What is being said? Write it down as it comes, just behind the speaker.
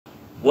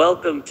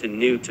Welcome to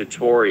new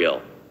tutorial.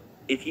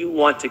 If you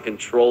want to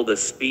control the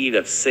speed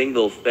of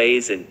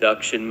single-phase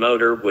induction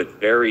motor with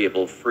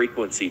variable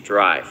frequency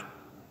drive,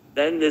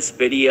 then this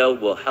video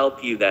will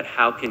help you that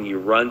how can you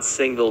run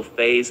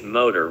single-phase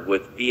motor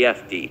with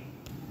VFD.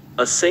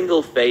 A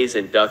single-phase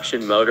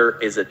induction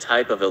motor is a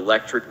type of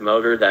electric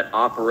motor that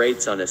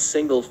operates on a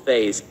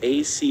single-phase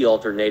AC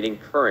alternating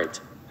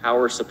current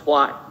power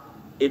supply.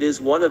 It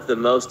is one of the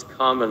most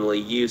commonly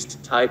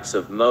used types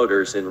of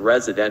motors in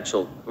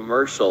residential,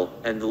 commercial,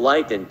 and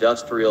light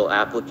industrial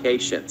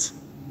applications.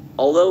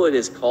 Although it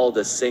is called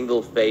a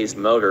single-phase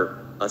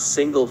motor, a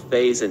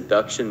single-phase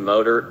induction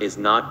motor is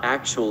not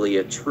actually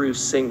a true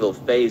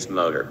single-phase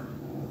motor.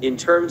 In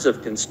terms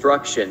of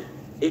construction,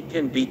 it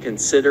can be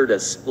considered a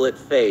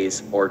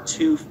split-phase or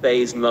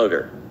two-phase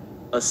motor.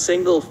 A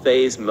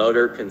single-phase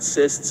motor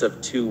consists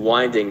of two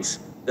windings,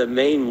 the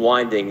main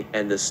winding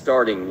and the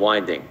starting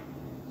winding.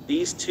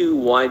 These two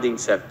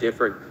windings have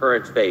different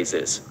current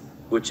phases,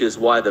 which is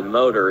why the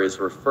motor is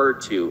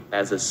referred to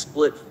as a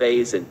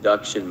split-phase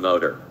induction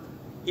motor.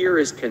 Here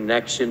is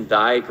connection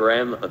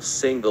diagram of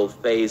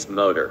single-phase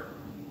motor.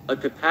 A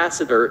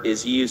capacitor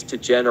is used to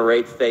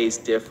generate phase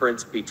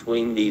difference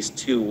between these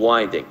two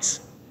windings.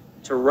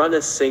 To run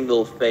a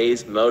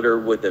single-phase motor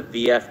with a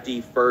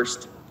VFD,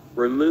 first,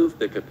 remove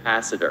the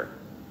capacitor.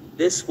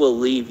 This will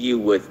leave you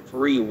with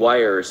 3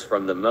 wires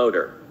from the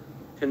motor.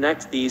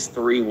 Connect these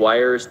 3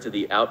 wires to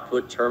the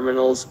output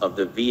terminals of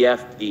the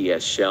VFD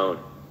as shown.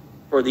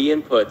 For the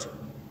input,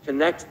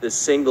 connect the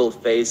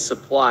single-phase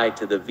supply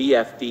to the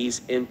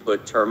VFD's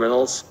input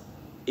terminals.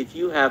 If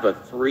you have a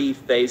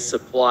 3-phase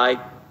supply,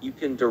 you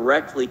can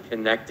directly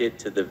connect it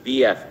to the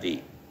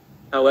VFD.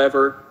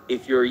 However,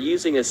 if you're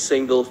using a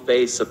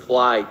single-phase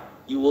supply,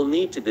 you will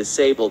need to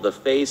disable the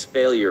phase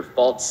failure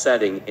fault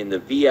setting in the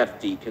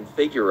VFD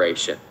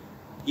configuration.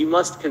 You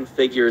must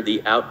configure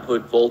the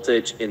output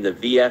voltage in the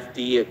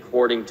VFD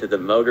according to the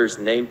motor's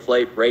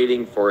nameplate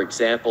rating, for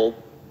example,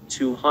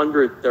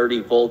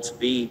 230 volts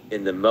V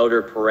in the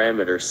motor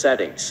parameter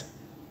settings.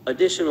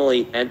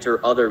 Additionally,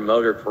 enter other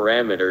motor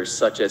parameters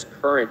such as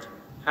current,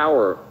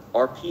 power,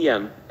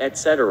 RPM,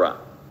 etc.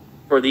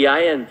 For the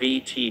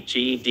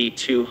INVTG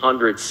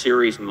D200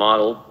 series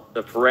model,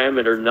 the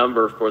parameter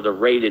number for the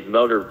rated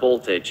motor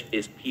voltage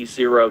is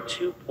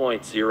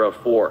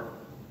P02.04.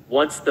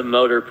 Once the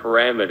motor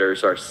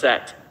parameters are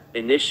set,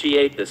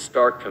 initiate the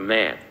start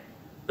command.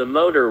 The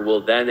motor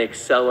will then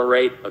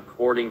accelerate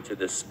according to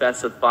the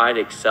specified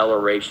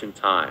acceleration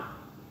time.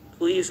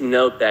 Please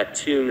note that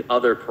tune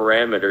other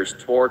parameters,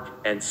 torque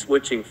and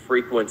switching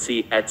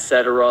frequency,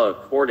 etc.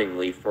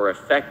 accordingly for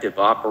effective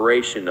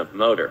operation of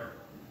motor.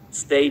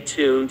 Stay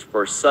tuned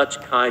for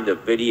such kind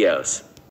of videos.